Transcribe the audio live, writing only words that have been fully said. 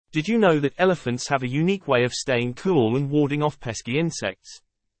Did you know that elephants have a unique way of staying cool and warding off pesky insects?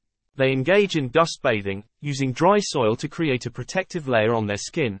 They engage in dust bathing, using dry soil to create a protective layer on their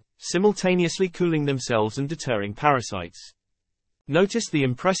skin, simultaneously cooling themselves and deterring parasites. Notice the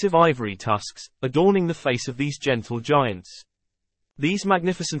impressive ivory tusks, adorning the face of these gentle giants. These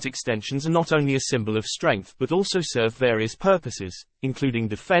magnificent extensions are not only a symbol of strength but also serve various purposes, including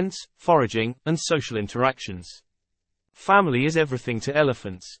defense, foraging, and social interactions. Family is everything to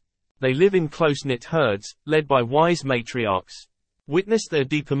elephants. They live in close-knit herds, led by wise matriarchs. Witness their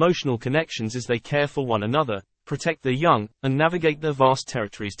deep emotional connections as they care for one another, protect their young, and navigate their vast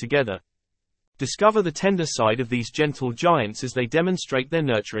territories together. Discover the tender side of these gentle giants as they demonstrate their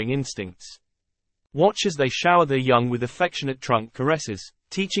nurturing instincts. Watch as they shower their young with affectionate trunk caresses,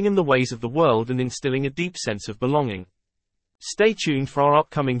 teaching them the ways of the world and instilling a deep sense of belonging. Stay tuned for our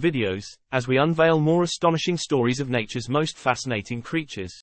upcoming videos, as we unveil more astonishing stories of nature's most fascinating creatures.